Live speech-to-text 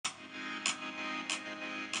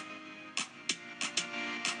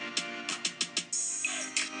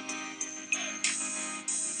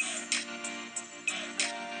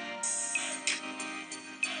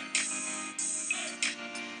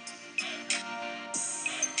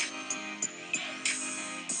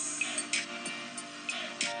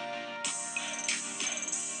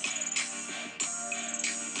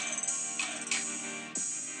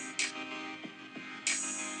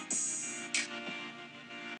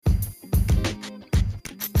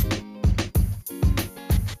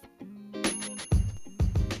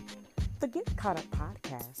Caught Up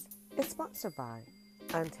podcast is sponsored by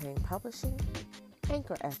Untamed Publishing,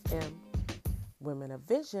 Anchor FM, Women of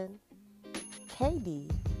Vision, KD,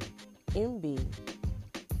 MB,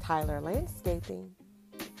 Tyler Landscaping,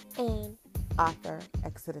 and author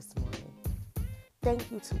Exodus Morning.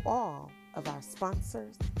 Thank you to all of our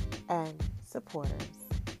sponsors and supporters.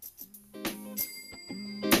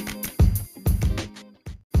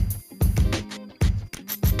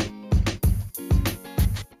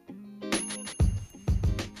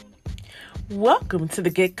 Welcome to the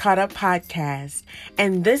Get Caught Up podcast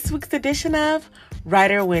and this week's edition of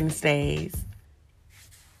Writer Wednesdays.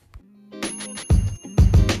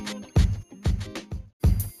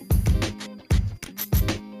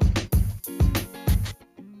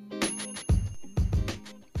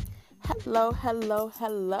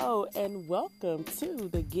 Hello, and welcome to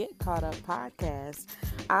the Get Caught Up podcast.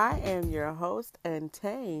 I am your host,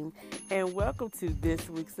 Untamed, and welcome to this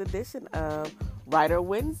week's edition of Writer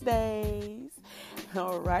Wednesdays.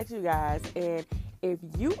 All right, you guys, and if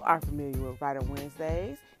you are familiar with Writer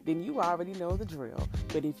Wednesdays, then you already know the drill.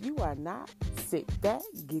 But if you are not, sit back,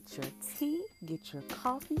 get your tea, get your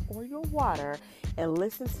coffee or your water, and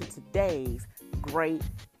listen to today's great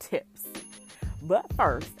tips. But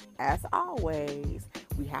first, as always,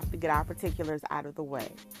 we have to get our particulars out of the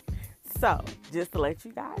way. So, just to let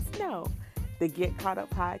you guys know, the Get Caught Up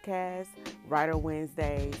podcast, Writer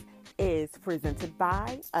Wednesdays, is presented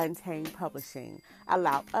by Untamed Publishing.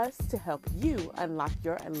 Allow us to help you unlock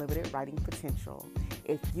your unlimited writing potential.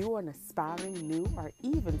 If you are an aspiring new or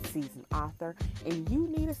even seasoned author and you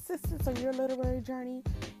need assistance on your literary journey,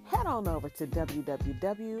 head on over to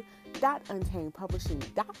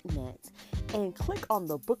www.untamedpublishing.net and click on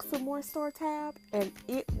the Books and More store tab, and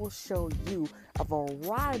it will show you a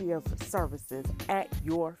variety of services at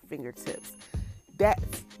your fingertips.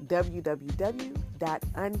 That's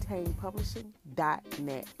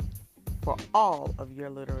www.untamedpublishing.net for all of your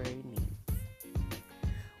literary needs.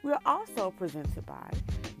 We are also presented by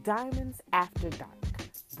Diamonds After Dark,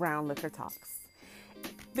 Brown Liquor Talks.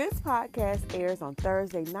 This podcast airs on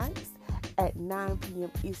Thursday nights at 9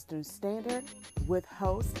 p.m. Eastern Standard with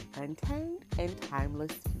hosts Untamed and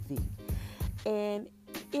Timeless V. And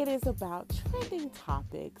it is about trending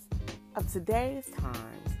topics of today's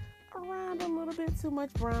times around a little bit too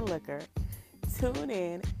much brown liquor. Tune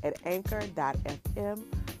in at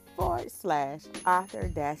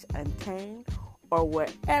anchor.fm/author-untamed or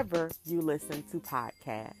wherever you listen to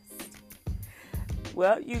podcasts.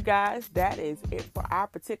 Well, you guys, that is it for our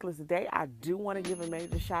particulars today. I do want to give a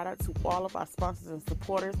major shout out to all of our sponsors and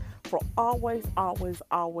supporters for always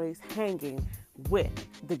hanging with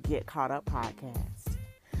the Get Caught Up podcast.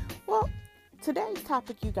 Well, today's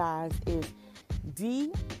topic, you guys, is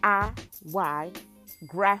DIY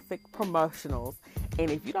graphic promotionals. And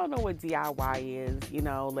if you don't know what DIY is,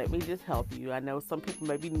 let me just help you. I know some people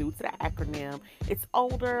may be new to the acronym. It's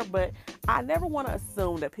older, but I never want to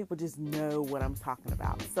assume that people just know what I'm talking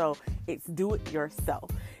about. So it's do-it-yourself.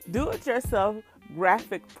 Do-it-yourself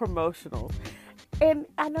graphic promotionals. And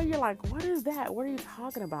I know you're like, what is that? What are you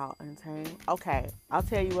talking about, Untamed? Okay, I'll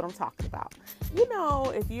tell you what I'm talking about.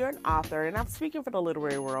 If you're an author, and I'm speaking for the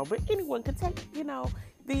literary world, but anyone can take,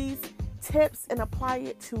 these tips and apply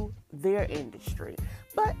it to their industry.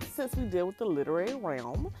 But since we deal with the literary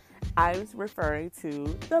realm, I was referring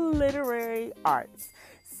to the literary arts.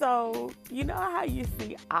 So, you know how you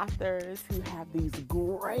see authors who have these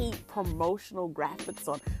great promotional graphics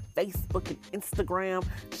on Facebook and Instagram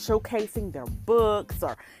showcasing their books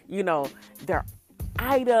or, their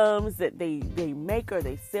items that they make or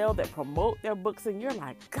they sell that promote their books, and you're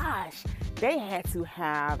like, gosh, they had to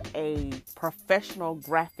have a professional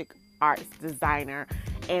graphic arts designer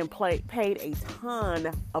and paid a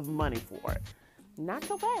ton of money for it. Not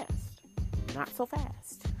so fast.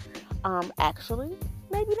 Actually,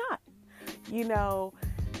 maybe not.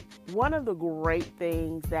 One of the great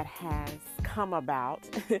things that has come about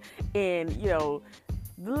in,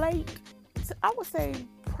 late, I would say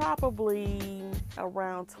probably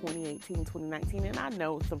around 2018, 2019, and I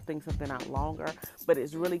know some things have been out longer, but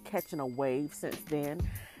it's really catching a wave since then,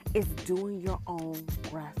 is doing your own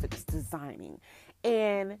graphics designing.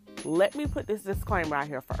 And let me put this disclaimer out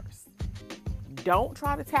here first. Don't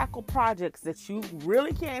try to tackle projects that you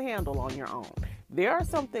really can't handle on your own. There are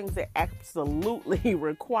some things that absolutely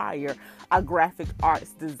require a graphic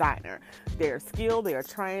arts designer. They're skilled, they're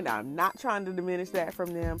trained. I'm not trying to diminish that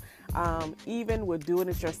from them. Even with doing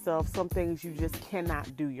it yourself, some things you just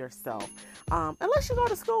cannot do yourself. Unless you go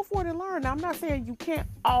to school for it and learn. Now, I'm not saying you can't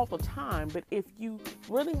all the time, but if you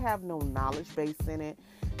really have no knowledge base in it,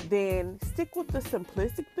 then stick with the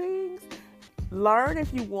simplistic things. Learn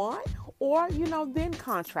if you want, or, then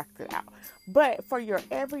contract it out. But for your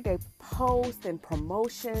everyday posts and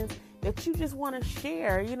promotions that you just want to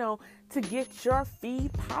share, to get your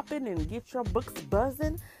feed popping and get your books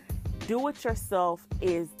buzzing, do it yourself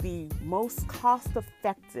is the most cost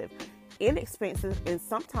effective, inexpensive, and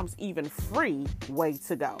sometimes even free way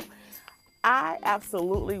to go. I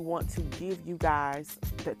absolutely want to give you guys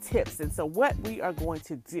the tips. And so what we are going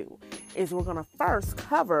to do is we're going to first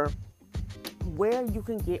cover where you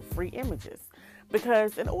can get free images.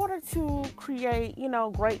 Because in order to create,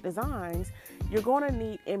 great designs, you're going to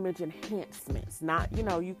need image enhancements. Not,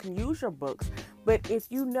 you can use your books, but if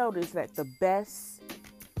you notice that the best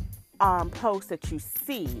posts that you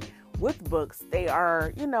see with books, they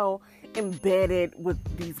are, embedded with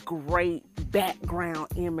these great background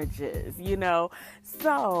images,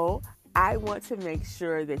 So I want to make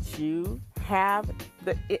sure that you have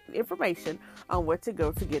the information on where to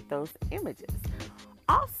go to get those images.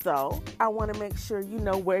 Also, I want to make sure you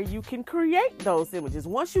know where you can create those images.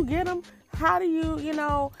 Once you get them, how do you,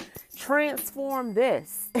 transform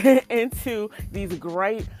this into these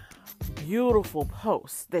great, beautiful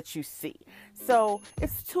posts that you see? So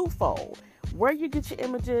it's twofold. Where you get your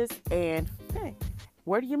images and, hey,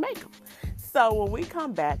 where do you make them? So when we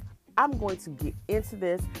come back, I'm going to get into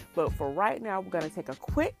this, but for right now, we're going to take a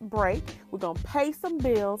quick break. We're going to pay some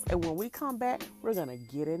bills, and when we come back, we're going to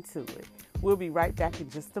get into it. We'll be right back in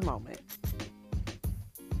just a moment.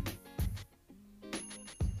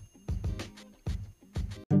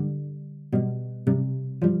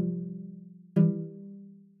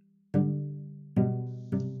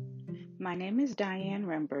 My name is Diane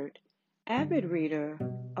Rembert, avid reader,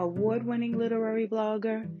 award-winning literary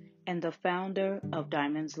blogger, and the founder of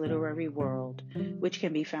Diamonds Literary World, which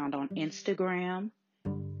can be found on Instagram,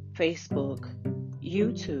 Facebook,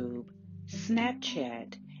 YouTube,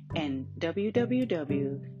 Snapchat, and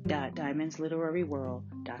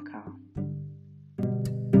www.diamondsliteraryworld.com.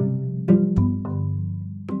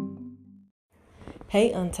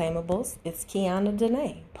 Hey Untamables, it's Kiana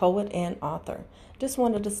Dene, poet and author. Just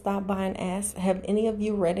wanted to stop by and ask, have any of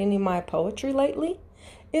you read any of my poetry lately?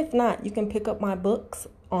 If not, you can pick up my books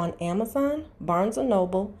on Amazon, Barnes &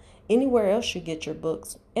 Noble, anywhere else you get your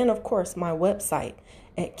books, and of course my website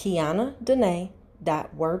at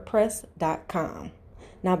kianadene.wordpress.com.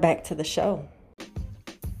 Now back to the show.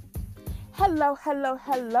 Hello,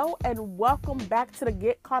 and welcome back to the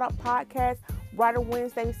Get Caught Up podcast. Writer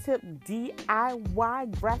Wednesday's tip,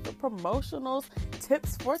 DIY graphic promotionals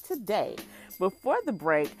tips for today. Before the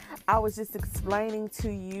break, I was just explaining to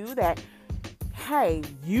you that, hey,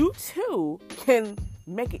 you too can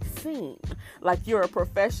make it seem like you're a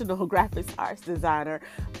professional graphics arts designer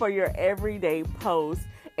for your everyday posts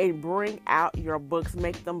and bring out your books,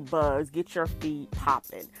 make them buzz, get your feed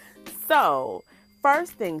popping. So,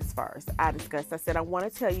 first things first, I said I want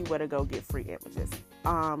to tell you where to go get free images.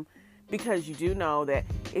 Because you do know that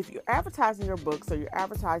if you're advertising your books or you're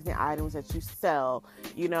advertising items that you sell,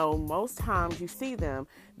 most times you see them,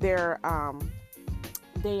 they are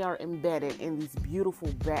embedded in these beautiful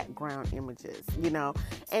background images,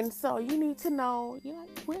 and so you need to know,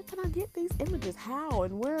 where can I get these images? How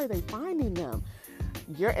and where are they finding them?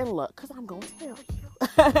 You're in luck, because I'm going to tell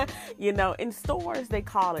you. In stores, they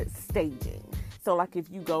call it staging. So like if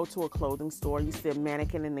you go to a clothing store, you see a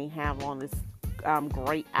mannequin and they have on this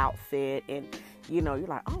great outfit, and you're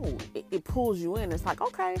like, oh, it pulls you in. It's like,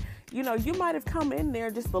 okay, you might have come in there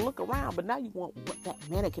just to look around, but now you want what that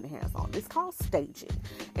mannequin has on. It's called staging,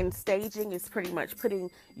 and staging is pretty much putting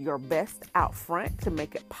your best out front to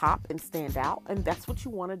make it pop and stand out, and that's what you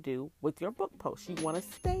want to do with your book posts. You want to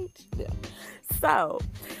stage them. So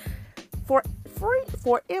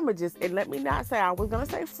for images, and let me not say, I was going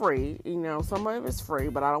to say free, some of it's free,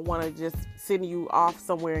 but I don't want to just send you off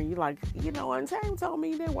somewhere and you're like, Untamed told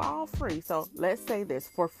me they were all free. So let's say this,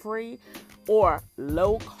 for free or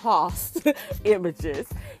low cost images,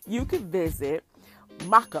 you can visit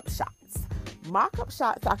Mockup Shots. Mockup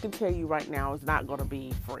Shots, I can tell you right now, is not going to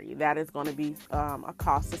be free. That is going to be a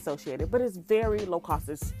cost associated, but it's very low cost.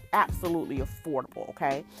 It's absolutely affordable,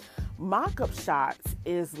 okay? Mockup Shots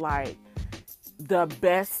is like the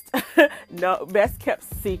best kept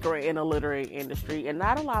secret in the literary industry, and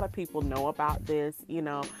not a lot of people know about this,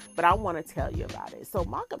 but I want to tell you about it. So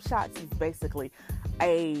Mockup Shots is basically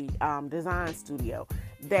a design studio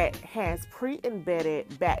that has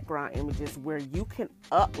pre-embedded background images where you can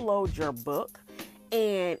upload your book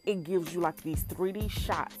and it gives you like these 3D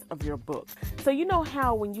shots of your book. So you know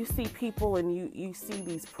how when you see people and you see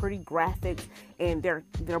these pretty graphics and their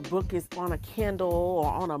book is on a Kindle or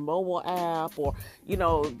on a mobile app, or you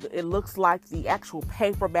know, it looks like the actual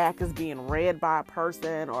paperback is being read by a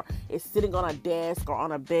person, or it's sitting on a desk or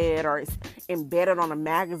on a bed, or it's embedded on a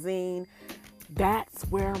magazine. That's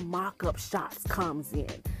where Mock-Up Shots comes in.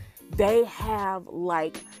 They have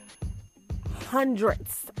like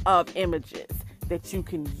hundreds of images that you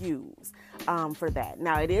can use for that.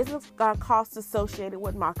 Now, it is a cost associated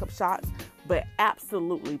with Mock-Up Shots, but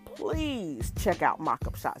absolutely, please check out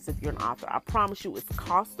Mock-Up Shots if you're an author. I promise you, it's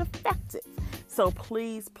cost effective. So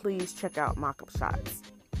please, please check out Mock-Up Shots.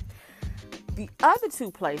 The other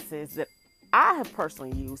two places that I have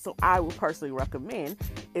personally used, so I would personally recommend,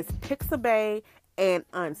 is Pixabay and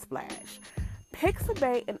Unsplash.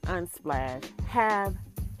 Pixabay and Unsplash have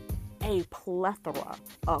a plethora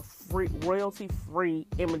of free, royalty-free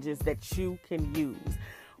images that you can use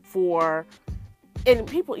for, and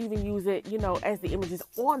people even use it, you know, as the images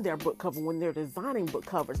on their book cover when they're designing book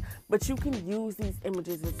covers. But you can use these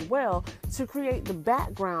images as well to create the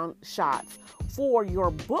background shots for your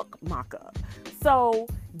book mock-up. So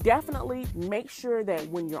definitely make sure that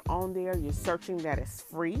when you're on there, you're searching that it's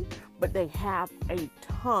free, but they have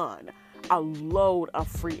a load of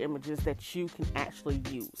free images that you can actually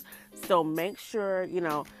use. So make sure, you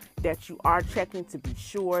know, that you are checking to be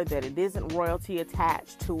sure that it isn't royalty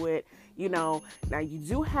attached to it. You know, now you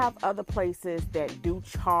do have other places that do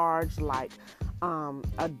charge, like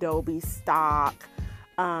Adobe Stock,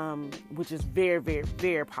 which is very, very,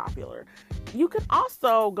 very popular. You can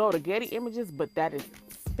also go to Getty Images, but that is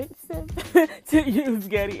expensive to use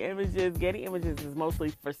Getty Images. Getty Images is mostly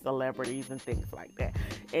for celebrities and things like that,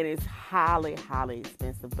 and it's highly, highly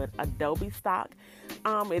expensive. But Adobe Stock,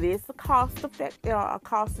 it is a cost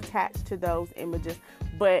attached to those images.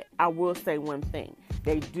 But I will say one thing: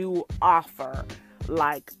 they do offer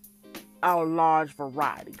like a large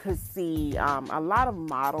variety. Because see, a lot of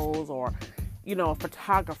models or, you know,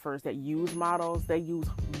 photographers that use models, they use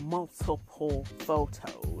multiple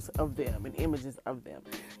photos of them and images of them.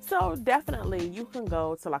 So definitely you can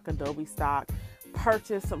go to like Adobe Stock,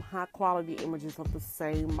 purchase some high quality images of the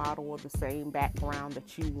same model or the same background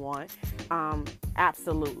that you want.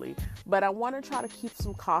 Absolutely. But I want to try to keep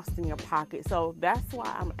some cost in your pocket. So that's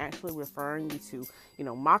why I'm actually referring you to, you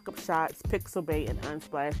know, Mock-Up Shots, Pixabay, and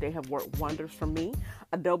Unsplash. They have worked wonders for me.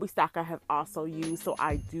 Adobe Stock I have also used, so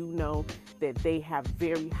I do know that they have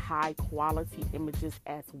very high quality images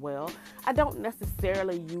as well. I don't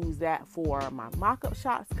necessarily use that for my Mock-Up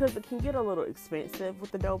Shots because it can get a little expensive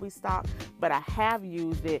with Adobe Stock, but I have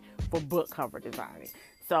used it for book cover designing.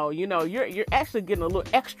 So, you know, you're actually getting a little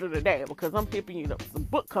extra today because I'm giving you some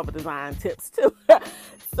book cover design tips too.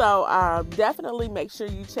 So definitely make sure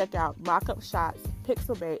you check out Mock-Up Shots,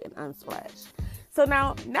 Pixabay, and Unsplash. So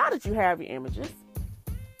now that you have your images,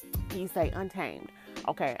 you say Untamed.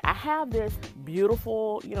 Okay, I have this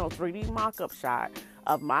beautiful, you know, 3D mock-up shot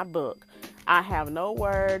of my book. I have no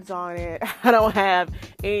words on it. I don't have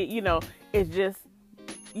any, you know, it's just,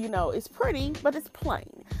 you know, it's pretty, but it's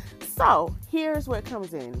plain. So here's where it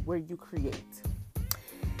comes in, where you create.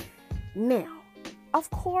 Now, of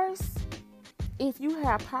course, if you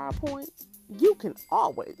have PowerPoint, you can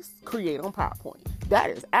always create on PowerPoint. That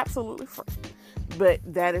is absolutely free. But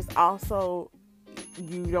that is also,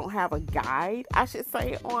 you don't have a guide, I should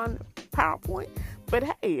say, on PowerPoint. But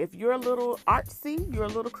hey, if you're a little artsy, you're a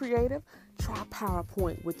little creative, try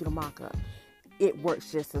PowerPoint with your mock-up. It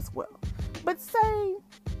works just as well. But say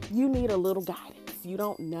you need a little guidance. You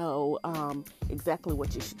don't know exactly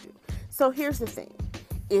what you should do. So here's the thing.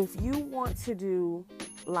 If you want to do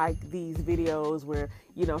like these videos where,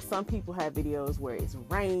 you know, some people have videos where it's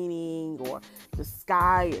raining or the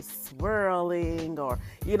sky is swirling or,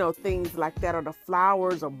 you know, things like that, or the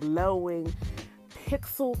flowers are blowing,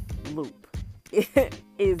 Pixel Loop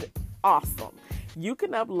is awesome. You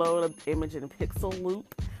can upload an image in Pixel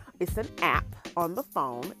Loop. It's an app on the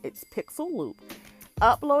phone. It's Pixel Loop.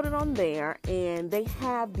 Upload it on there, and they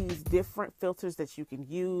have these different filters that you can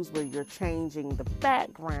use where you're changing the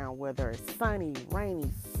background, whether it's sunny, rainy,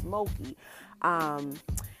 smoky.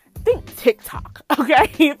 Think TikTok, okay?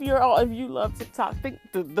 If you love TikTok, think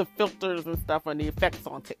the filters and stuff and the effects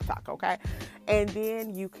on TikTok, okay? And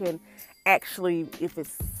then you can actually, if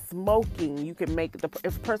it's smoking, you can make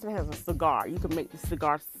if a person has a cigar, you can make the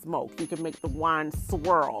cigar smoke. You can make the wine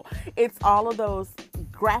swirl. It's all of those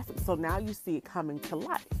graphics. So now you see it coming to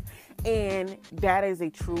life. And that is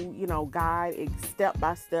a true, you know, guide. It's step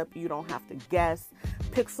by step. You don't have to guess.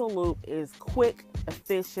 Pixel Loop is quick,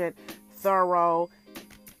 efficient, thorough.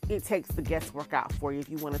 it takes the guesswork out for you if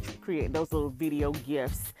you want to create those little video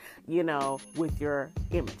gifs, with your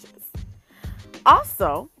images.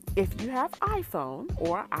 Also, if you have iPhone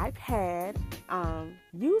or iPad,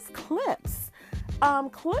 use Clips.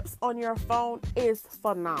 Clips on your phone is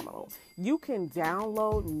phenomenal. You can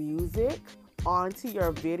download music onto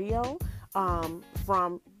your video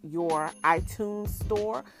from your iTunes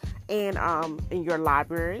store and in your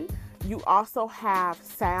library. You also have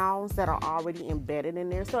sounds that are already embedded in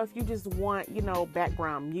there. So if you just want,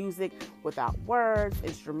 background music without words,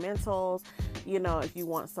 instrumentals, if you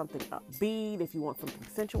want something upbeat, if you want something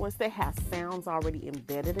sensuous, they have sounds already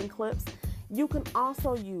embedded in Clips. You can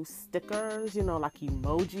also use stickers, like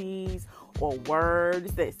emojis or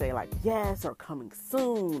words that say like yes or coming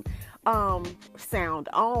soon. Sound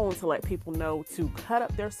on to let people know to cut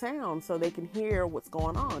up their sound so they can hear what's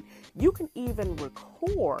going on. You can even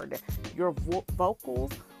record your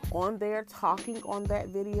vocals on there talking on that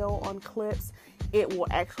video on Clips. It will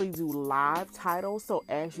actually do live titles, so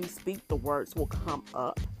as you speak, the words will come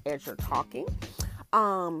up as you're talking.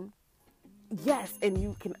 Yes, and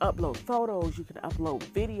you can upload photos, you can upload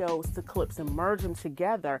videos to Clips and merge them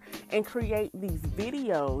together and create these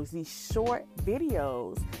videos, these short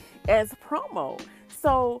videos as promo.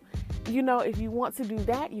 So, if you want to do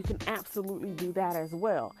that, you can absolutely do that as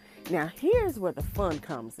well. Now, here's where the fun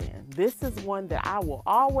comes in. This is one that I will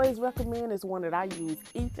always recommend. It's one that I use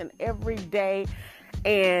each and every day,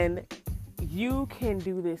 and you can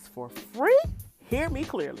do this for free. Hear me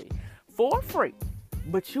clearly, for free.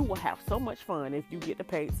 But you will have so much fun if you get the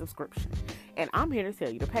paid subscription. And I'm here to tell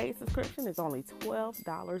you, the paid subscription is only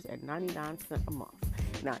 $12.99 a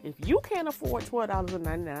month. Now, if you can't afford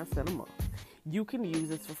 $12.99 a month, you can use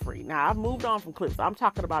this for free. Now, I've moved on from Clips. I'm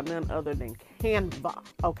talking about none other than Canva,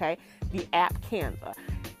 okay? The app Canva.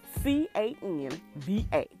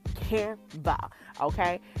 Canva, Canva,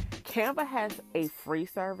 okay? Canva has a free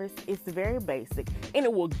service. It's very basic, and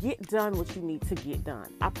it will get done what you need to get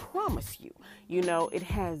done. I promise you. It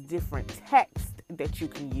has different text that you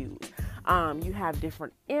can use. You have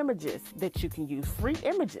different images that you can use, free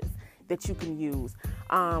images that you can use.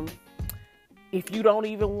 If you don't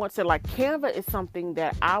even want to, Canva is something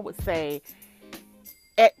that I would say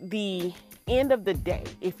at the end of the day,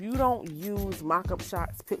 if you don't use Mockup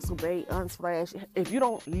Shots, Pixabay, Unsplash, if you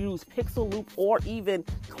don't use Pixaloop or even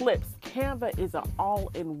Clips, Canva is an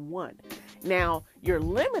all-in-one. Now, you're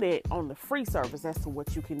limited on the free service as to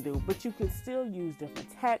what you can do, but you can still use different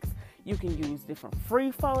text. You can use different free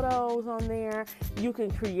photos on there. You can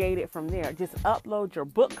create it from there. Just upload your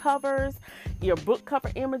book covers, your book cover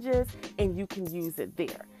images, and you can use it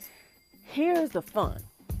there. Here's the fun.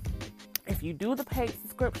 If you do the paid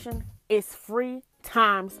subscription, it's free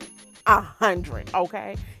times 100,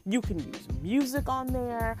 okay? You can use music on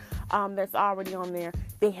there that's already on there.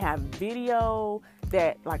 They have video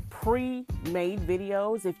that pre-made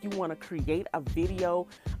videos. If you want to create a video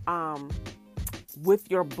with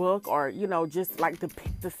your book, or just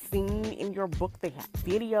depict the scene in your book, they have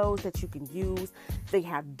videos that you can use. They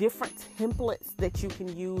have different templates that you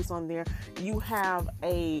can use on there. You have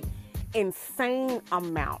a insane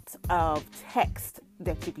amount of text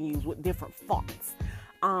that you can use with different fonts.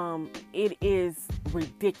 It is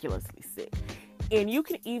ridiculously sick. And you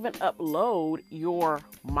can even upload your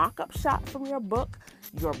mock-up shot from your book,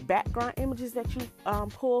 your background images that you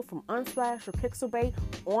pull from Unsplash or Pixabay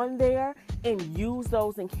on there, and use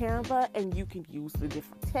those in Canva. And you can use the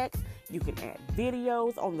different text. You can add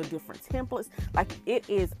videos on the different templates. It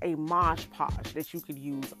is a mosh podge that you could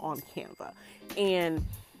use on Canva. And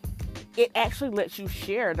it actually lets you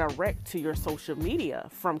share direct to your social media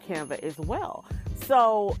from Canva as well.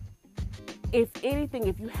 So if anything,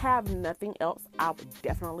 if you have nothing else, I would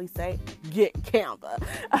definitely say get Canva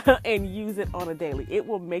and use it on a daily. It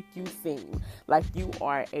will make you seem like you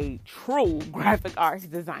are a true graphic arts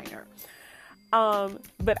designer.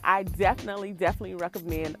 But I definitely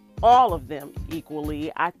recommend all of them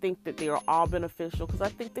equally. I think that they are all beneficial because I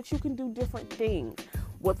think that you can do different things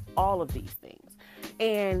with all of these things.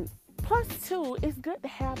 And plus, too, it's good to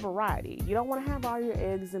have variety. You don't want to have all your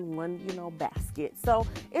eggs in one, basket. So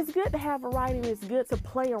it's good to have variety, and it's good to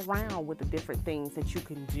play around with the different things that you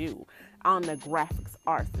can do on the graphics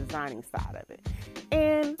arts designing side of it.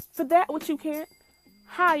 And for that, what you can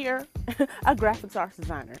hire a graphics arts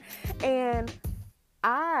designer. And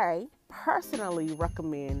I personally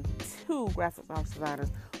recommend 2 graphics arts designers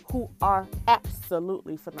who are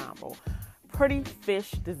absolutely phenomenal. Pretty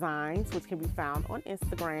Fish Designs, which can be found on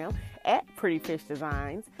Instagram at Pretty Fish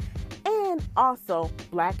Designs, and also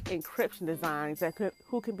Black Encryption Designs,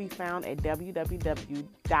 who can be found at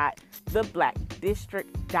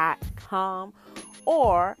www.theblackdistrict.com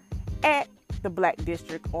or at the Black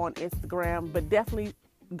District on Instagram, but definitely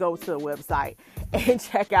go to the website and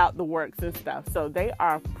check out the works and stuff. So they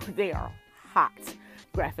are hot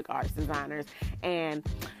graphic arts designers, and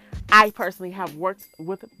I personally have worked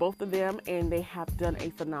with both of them, and they have done a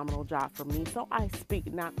phenomenal job for me. So I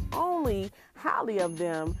speak not only highly of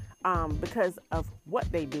them because of what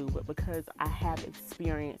they do, but because I have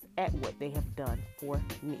experience at what they have done for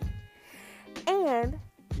me. And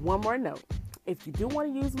one more note, if you do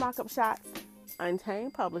want to use Mock-Up Shots,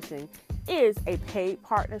 Untamed Publishing is a paid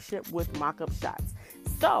partnership with Mock-Up Shots.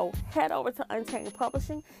 So head over to Untamed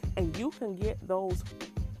Publishing and you can get those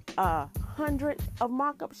hundreds of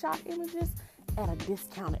Mock-Up Shot images at a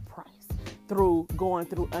discounted price through going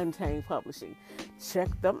through Untamed Publishing. Check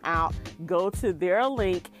them out, go to their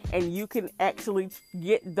link, and you can actually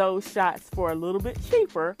get those shots for a little bit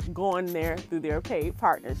cheaper going there through their paid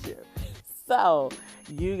partnership. So,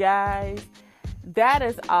 you guys, that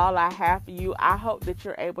is all I have for you. I hope that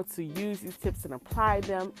you're able to use these tips and apply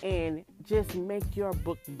them and just make your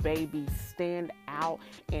book baby stand out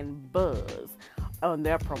and buzz on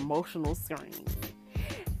their promotional screens.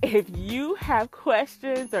 If you have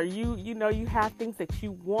questions or you have things that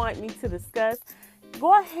you want me to discuss,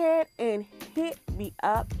 go ahead and hit me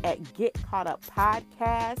up at Get Caught Up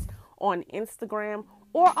Podcast on Instagram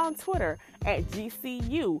or on Twitter at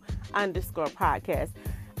GCU_podcast.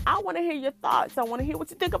 I want to hear your thoughts. I want to hear what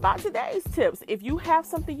you think about today's tips. If you have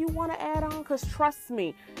something you want to add on, because trust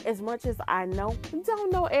me, as much as I know, we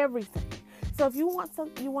don't know everything. So if you want to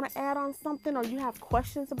add on something, or you have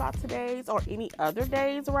questions about today's or any other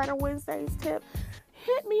days Writer Wednesdays tip,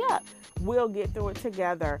 hit me up. We'll get through it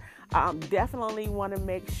together. Definitely want to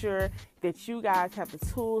make sure that you guys have the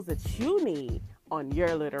tools that you need on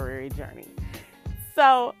your literary journey.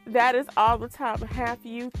 So that is all the time I have for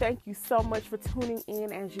you. Thank you so much for tuning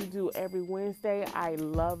in as you do every Wednesday. I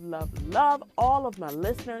love, love, love all of my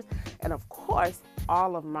listeners, and of course,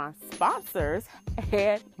 all of my sponsors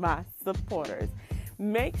and my supporters.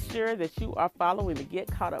 Make sure that you are following the Get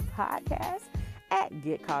Caught Up Podcast at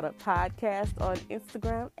Get Caught Up Podcast on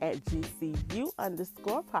Instagram, at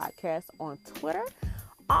GCU_podcast on Twitter.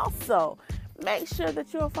 Also, make sure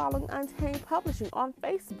that you are following Untamed Publishing on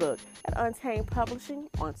Facebook at Untamed Publishing,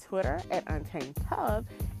 on Twitter at Untamed Pub,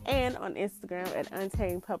 and on Instagram at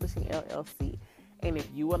Untamed Publishing LLC. And if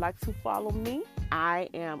you would like to follow me, I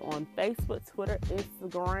am on Facebook, Twitter,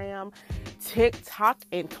 Instagram, TikTok,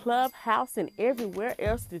 and Clubhouse, and everywhere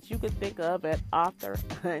else that you could think of at Author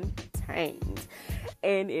Untamed.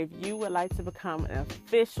 And if you would like to become an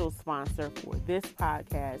official sponsor for this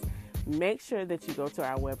podcast, make sure that you go to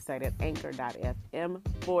our website at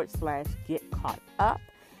anchor.fm/getcaughtup,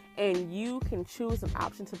 and you can choose an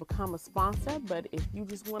option to become a sponsor. But if you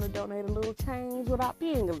just want to donate a little change without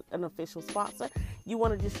being an official sponsor, you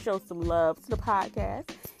want to just show some love to the podcast,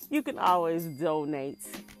 you can always donate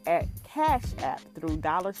at Cash App through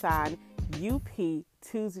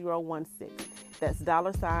 $UP2016. That's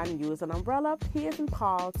 $U as an umbrella, P as in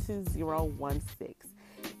Paul, 2016.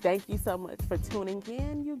 Thank you so much for tuning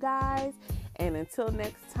in, you guys. And until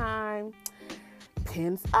next time,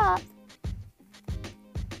 pens up.